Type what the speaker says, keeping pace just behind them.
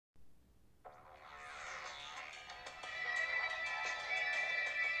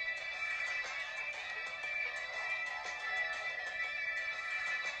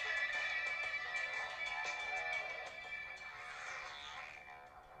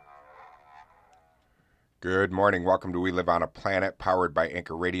Good morning. Welcome to We Live on a Planet, powered by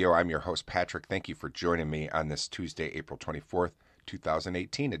Anchor Radio. I'm your host, Patrick. Thank you for joining me on this Tuesday, April 24th,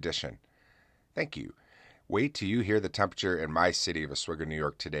 2018 edition. Thank you. Wait till you hear the temperature in my city of Oswego, New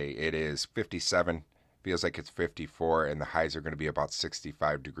York today. It is 57, feels like it's 54, and the highs are going to be about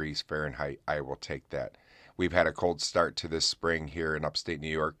 65 degrees Fahrenheit. I will take that. We've had a cold start to this spring here in upstate New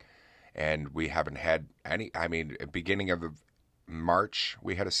York, and we haven't had any, beginning of the March,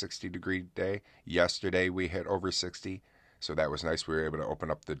 we had a 60-degree day. Yesterday, we hit over 60, so that was nice. We were able to open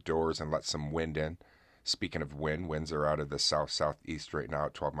up the doors and let some wind in. Speaking of wind, winds are out of the south-southeast right now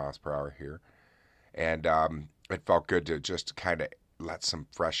at 12 miles per hour here. And it felt good to just kind of let some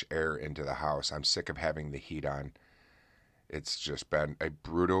fresh air into the house. I'm sick of having the heat on. It's just been a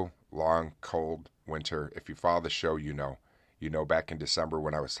brutal, long, cold winter. If you follow the show, you know. You know back in December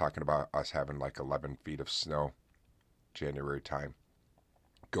when I was talking about us having like 11 feet of snow. January time,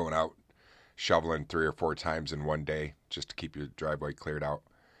 going out shoveling 3 or 4 times in one day just to keep your driveway cleared out.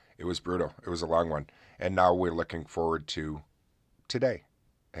 It was brutal. It was a long one. And now we're looking forward to today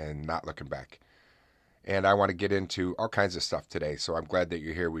and not looking back. And I want to get into all kinds of stuff today. So I'm glad that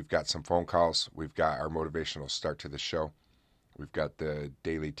you're here. We've got some phone calls. We've got our motivational start to the show. We've got the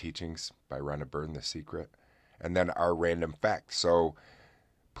daily teachings by Rhonda Byrne, The Secret, and then our random fact. So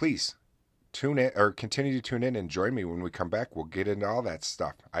please tune in or continue to tune in and join me when we come back. We'll get into all that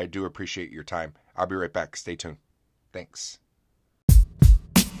stuff. I do appreciate your time. I'll be right back. Stay tuned. Thanks.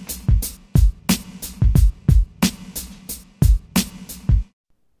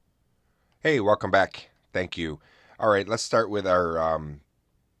 Hey, welcome back. Thank you. All right, let's start with our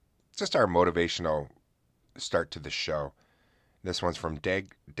just our motivational start to the show. This one's from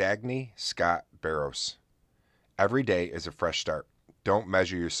Dagny Scott Barros. Every day is a fresh start. Don't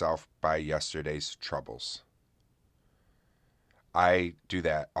measure yourself by yesterday's troubles. I do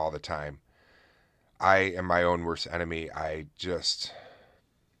that all the time. I am my own worst enemy. I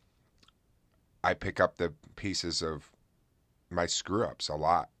pick up the pieces of my screw-ups a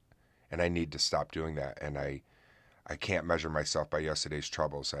lot, and I need to stop doing that. And I can't measure myself by yesterday's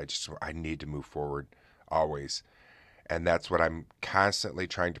troubles. I need to move forward always. And that's what I'm constantly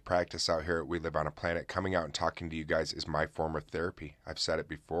trying to practice out here at We Live on a Planet. Coming out and talking to you guys is my form of therapy. I've said it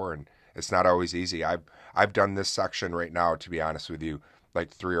before, and it's not always easy. I've done this section right now, to be honest with you, like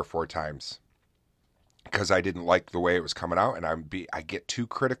 3 or 4 times because I didn't like the way it was coming out, and I get too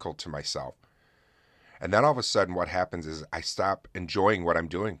critical to myself. And then all of a sudden what happens is I stop enjoying what I'm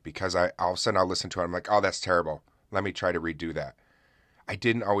doing because all of a sudden I'll listen to it. I'm like, oh, that's terrible. Let me try to redo that. I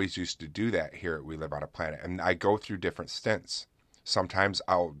didn't always used to do that here at We Live on a Planet. And I go through different stints. Sometimes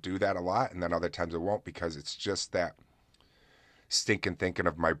I'll do that a lot, and then other times I won't because it's just that stinking thinking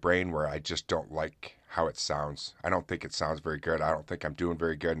of my brain where I just don't like how it sounds. I don't think it sounds very good. I don't think I'm doing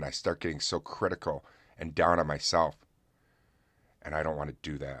very good, and I start getting so critical and down on myself. And I don't want to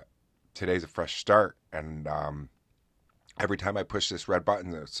do that. Today's a fresh start, and every time I push this red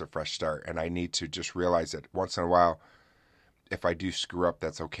button, it's a fresh start. And I need to just realize that once in a while, if I do screw up,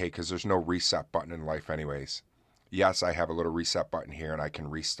 that's okay, because there's no reset button in life anyways. Yes, I have a little reset button here, and I can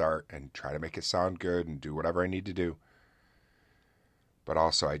restart and try to make it sound good and do whatever I need to do. But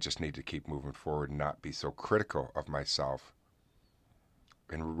also, I just need to keep moving forward and not be so critical of myself.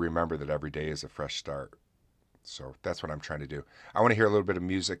 And remember that every day is a fresh start. So that's what I'm trying to do. I want to hear a little bit of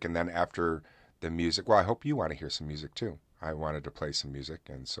music, and then after the music, well, I hope you want to hear some music too. I wanted to play some music,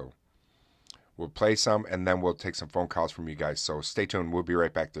 and so we'll play some, and then we'll take some phone calls from you guys. So stay tuned. We'll be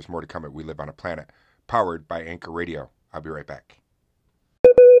right back. There's more to come at We Live on a Planet, powered by Anchor Radio. I'll be right back.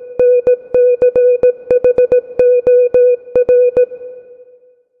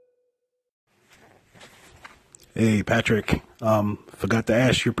 Hey, Patrick. Forgot to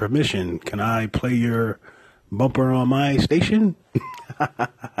ask your permission. Can I play your bumper on my station?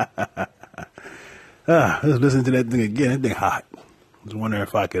 Let's listen to that thing again. That thing hot. I was wondering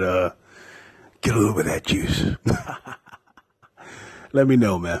if I could get a little bit of that juice. Let me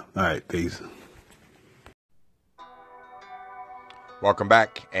know, man. All right, peace. Welcome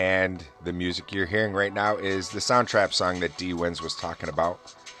back, and the music you're hearing right now is the Soundtrap song that D. Wins was talking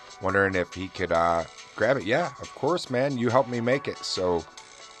about. Wondering if he could grab it. Yeah, of course, man. You helped me make it, so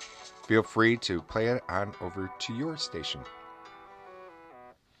feel free to play it on over to your station.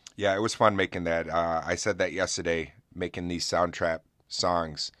 Yeah, it was fun making that. I said that yesterday, making these Soundtrap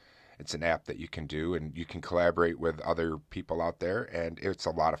songs. It's an app that you can do, and you can collaborate with other people out there, and it's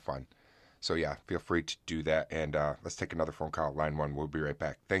a lot of fun. So yeah, feel free to do that, and let's take another phone call, line 1. We'll be right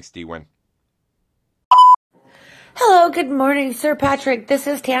back. Thanks, D-Win. Hello, good morning, Sir Patrick. This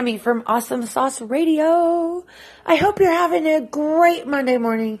is Tammy from Awesome Sauce Radio. I hope you're having a great Monday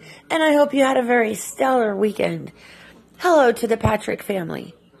morning, and I hope you had a very stellar weekend. Hello to the Patrick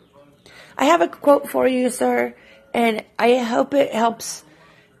family. I have a quote for you, sir, and I hope it helps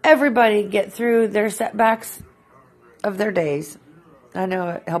everybody get through their setbacks of their days. I know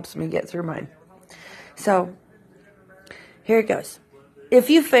it helps me get through mine. So, here it goes. If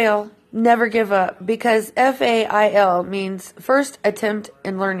you fail, never give up, because FAIL means first attempt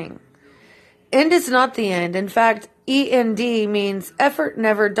in learning. End is not the end. In fact, END means effort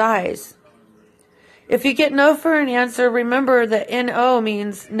never dies. If you get no for an answer, remember that NO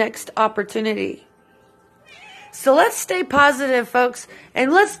means next opportunity. So let's stay positive, folks,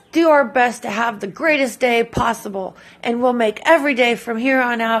 and let's do our best to have the greatest day possible, and we'll make every day from here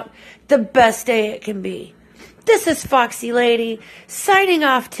on out the best day it can be. This is Foxy Lady, signing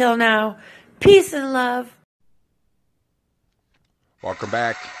off till now. Peace and love. Welcome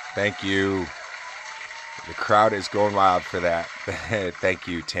back. Thank you. The crowd is going wild for that. Thank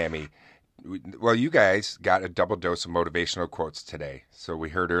you, Tammy. Well, you guys got a double dose of motivational quotes today. So we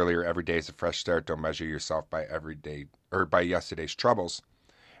heard earlier, every day is a fresh start. Don't measure yourself by every day or by yesterday's troubles.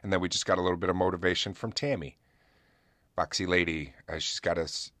 And then we just got a little bit of motivation from Tammy. Foxy Lady, she's got a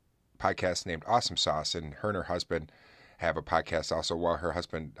podcast named Awesome Sauce, and her and her husband have a podcast also. Well, her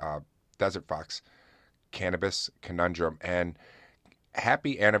husband, Desert Fox, Cannabis Conundrum, and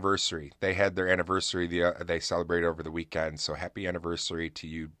happy anniversary. They had their anniversary. They celebrated over the weekend. So happy anniversary to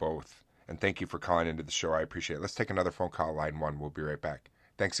you both. And thank you for calling into the show. I appreciate it. Let's take another phone call, line 1. We'll be right back.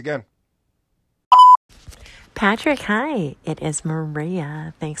 Thanks again. Patrick, hi. It is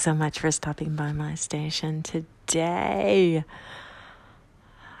Maria. Thanks so much for stopping by my station today.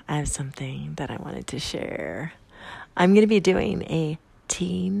 I have something that I wanted to share. I'm going to be doing a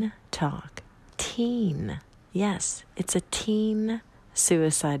teen talk. Teen. Yes, it's a teen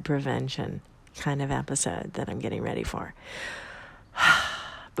suicide prevention kind of episode that I'm getting ready for.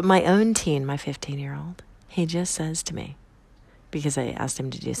 But my own teen, my 15-year-old, he just says to me, because I asked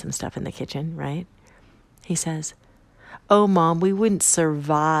him to do some stuff in the kitchen, right? He says, "Oh, Mom, we wouldn't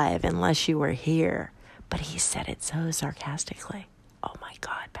survive unless you were here." But he said it so sarcastically. Oh my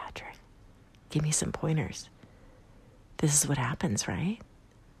God, Patrick, give me some pointers. This is what happens, right?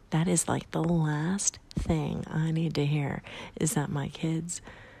 That is like the last thing I need to hear, is that my kids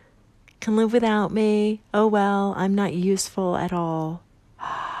can live without me. Oh well, I'm not useful at all.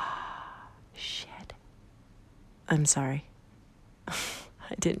 Shit. I'm sorry.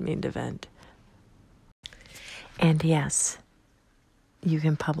 I didn't mean to vent. And yes, you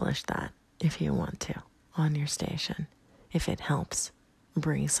can publish that if you want to on your station, if it helps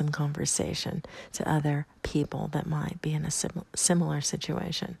bring some conversation to other people that might be in a similar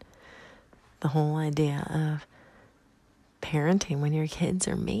situation. The whole idea of parenting when your kids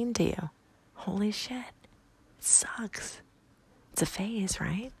are mean to you. Holy shit. It sucks. It's a phase,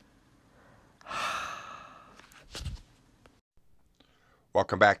 right?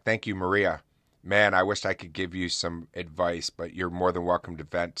 Welcome back. Thank you, Maria. Man, I wish I could give you some advice, but you're more than welcome to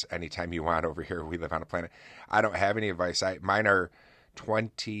vent anytime you want over here. We live on a planet. I don't have any advice. Mine are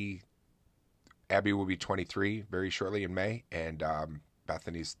 20. Abby will be 23 very shortly in May, and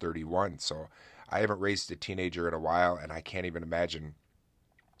Bethany's 31. So I haven't raised a teenager in a while, and I can't even imagine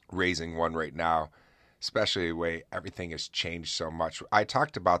raising one right now, especially the way everything has changed so much. I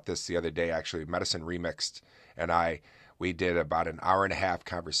talked about this the other day, actually. Medicine Remixed and we did about an hour and a half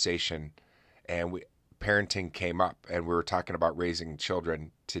conversation, and parenting came up, and we were talking about raising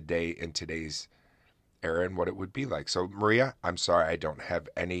children today in today's era and what it would be like. So, Maria, I'm sorry I don't have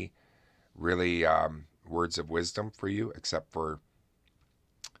any really words of wisdom for you, except for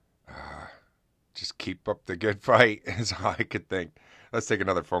just keep up the good fight is all I could think. Let's take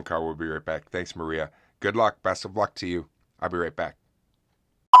another phone call. We'll be right back. Thanks, Maria. Good luck. Best of luck to you. I'll be right back.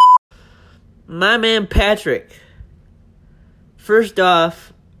 My man Patrick. First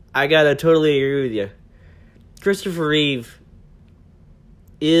off, I gotta totally agree with you. Christopher Reeve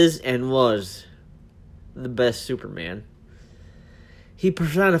is and was the best Superman. He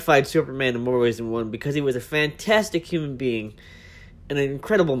personified Superman in more ways than one because he was a fantastic human being and an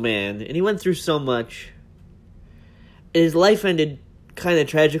incredible man, and he went through so much. His life ended kind of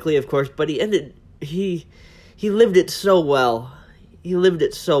tragically, of course, but he lived it so well. He lived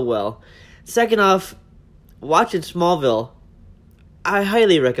it so well. Second off, watching Smallville, I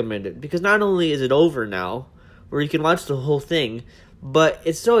highly recommend it, because not only is it over now, where you can watch the whole thing, but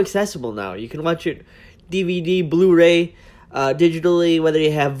it's so accessible now. You can watch it DVD, Blu-ray, digitally, whether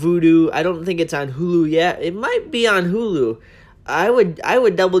you have Vudu. I don't think it's on Hulu yet. It might be on Hulu. I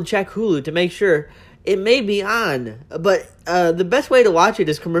would double check Hulu to make sure. it may be on, but the best way to watch it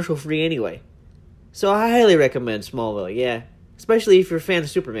is commercial free anyway. So I highly recommend Smallville, yeah. Especially if you're a fan of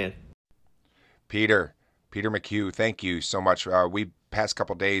Superman. Peter McHugh, thank you so much. We past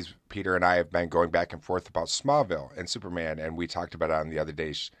couple days, Peter and I have been going back and forth about Smallville and Superman, and we talked about it on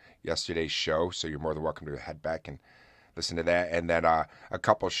yesterday's show. So you're more than welcome to head back and listen to that. And then a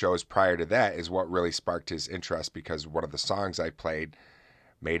couple shows prior to that is what really sparked his interest, because one of the songs I played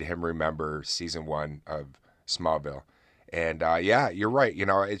made him remember season 1 of Smallville. And yeah, you're right. You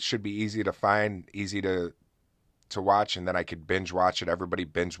know, it should be easy to find, easy to watch, and then I could binge watch it. Everybody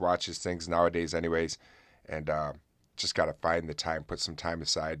binge watches things nowadays anyways. And just got to find the time, put some time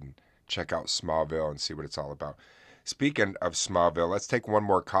aside and check out Smallville and see what it's all about. Speaking of Smallville, let's take one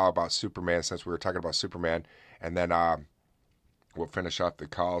more call about Superman, since we were talking about Superman, and then we'll finish off the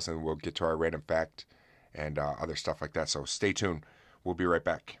calls and we'll get to our random fact and other stuff like that. So stay tuned. We'll be right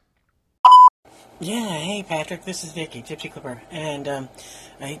back. Yeah, hey Patrick, this is Vicky, Gypsy Clipper, and I'm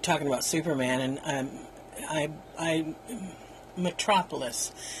talking about Superman, and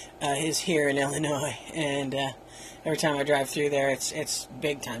Metropolis is here in Illinois, and every time I drive through there, it's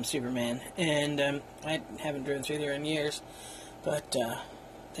big time Superman, and I haven't driven through there in years, but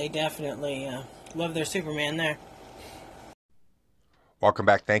they definitely love their Superman there. Welcome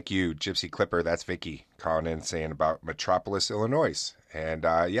back. Thank you, Gypsy Clipper. That's Vicky calling in saying about Metropolis, Illinois. And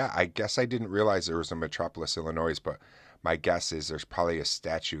yeah, I guess I didn't realize there was a Metropolis, Illinois, but my guess is there's probably a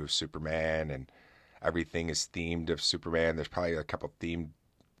statue of Superman and everything is themed of Superman. There's probably a couple themed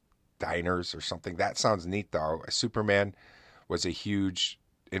diners or something. That sounds neat, though. Superman was a huge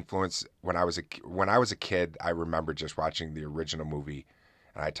influence when I was a kid. I remember just watching the original movie,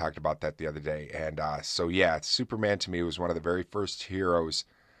 and I talked about that the other day. And so yeah, Superman to me was one of the very first heroes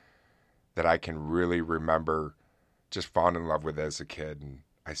that I can really remember just falling in love with as a kid, and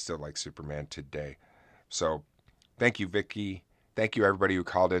I still like Superman today. So thank you, Vicky. Thank you, everybody who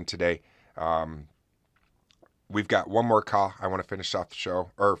called in today. We've got one more call I want to finish off the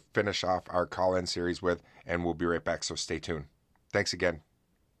show, or finish off our call-in series with, and we'll be right back, so stay tuned. Thanks again.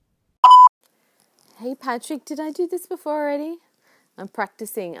 Hey Patrick, did I do this before already? I'm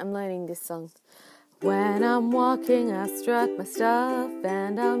practicing, I'm learning this song. When I'm walking, I strut my stuff,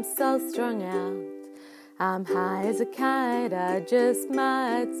 and I'm so strung out. I'm high as a kite, I just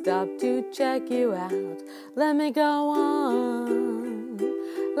might stop to check you out. Let me go on,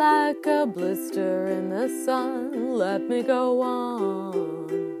 like a blister in the sun. Let me go on,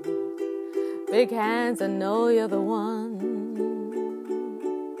 big hands, I know you're the one.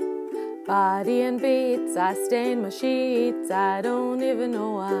 Body and beats, I stain my sheets, I don't even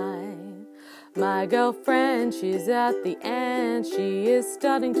know why. My girlfriend, she's at the end, she is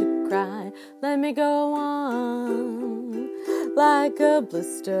starting to cry. Let me go on, like a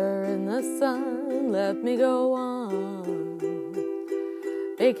blister in the sun. Let me go on,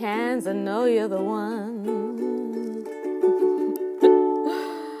 big hands, I know you're the one.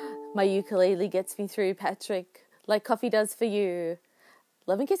 My ukulele gets me through, Patrick, like coffee does for you.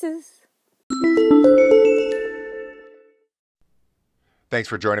 Love and kisses. Thanks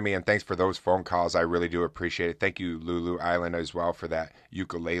for joining me, and thanks for those phone calls. I really do appreciate it. Thank you, Lulu Island, as well, for that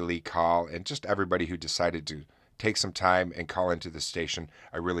ukulele call, and just everybody who decided to take some time and call into the station.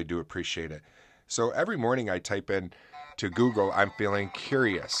 I really do appreciate it. So every morning I type in to Google, I'm feeling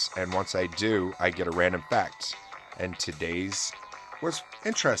curious, and once I do, I get a random fact. And today's was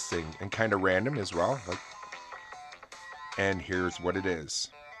interesting and kind of random as well. And here's what it is.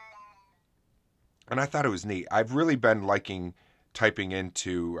 And I thought it was neat. I've really been liking typing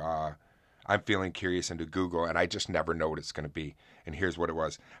into I'm feeling curious into Google, and I just never know what it's going to be. And here's what it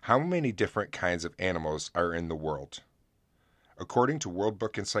was. How many different kinds of animals are in the world? According to World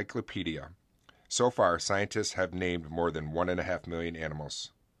Book Encyclopedia, so far scientists have named more than 1.5 million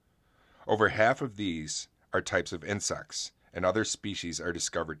animals. Over half of these are types of insects, and other species are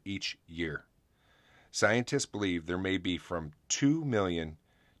discovered each year. Scientists believe there may be from 2 million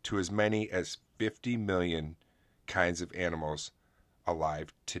to as many as 50 million kinds of animals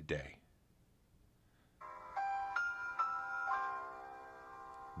alive today.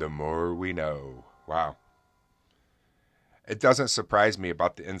 The more we know. Wow. It doesn't surprise me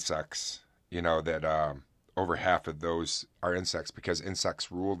about the insects, that over half of those are insects, because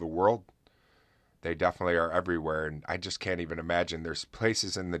insects rule the world. They definitely are everywhere, and I just can't even imagine. There's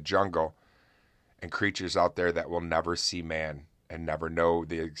places in the jungle and creatures out there that will never see man and never know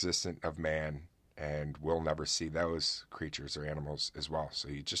the existence of man, and we'll never see those creatures or animals as well. So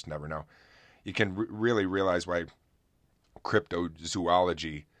you just never know. You can really realize why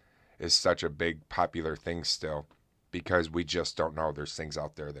cryptozoology is such a big popular thing still, because we just don't know. There's things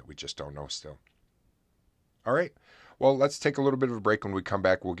out there that we just don't know still. All right. Well, let's take a little bit of a break. When we come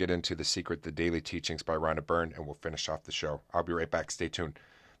back, we'll get into The Secret, The Daily Teachings by Rhonda Byrne, and we'll finish off the show. I'll be right back. Stay tuned.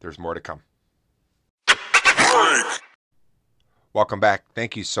 There's more to come. Welcome back.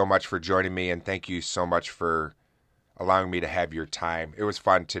 Thank you so much for joining me, and thank you so much for allowing me to have your time. It was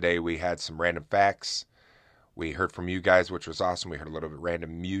fun today. We had some random facts. We heard from you guys, which was awesome. We heard a little bit of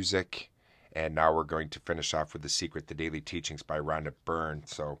random music, and now we're going to finish off with The Secret, The Daily Teachings by Rhonda Byrne.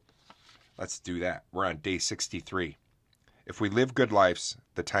 So let's do that. We're on day 63. If we live good lives,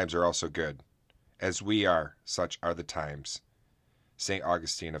 the times are also good. As we are, such are the times. St.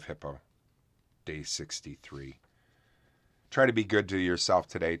 Augustine of Hippo, day 63. Try to be good to yourself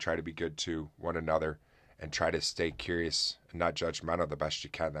today. Try to be good to one another. And try to stay curious and not judgmental the best you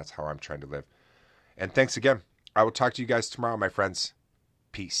can. That's how I'm trying to live. And thanks again. I will talk to you guys tomorrow, my friends.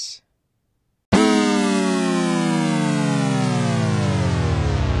 Peace.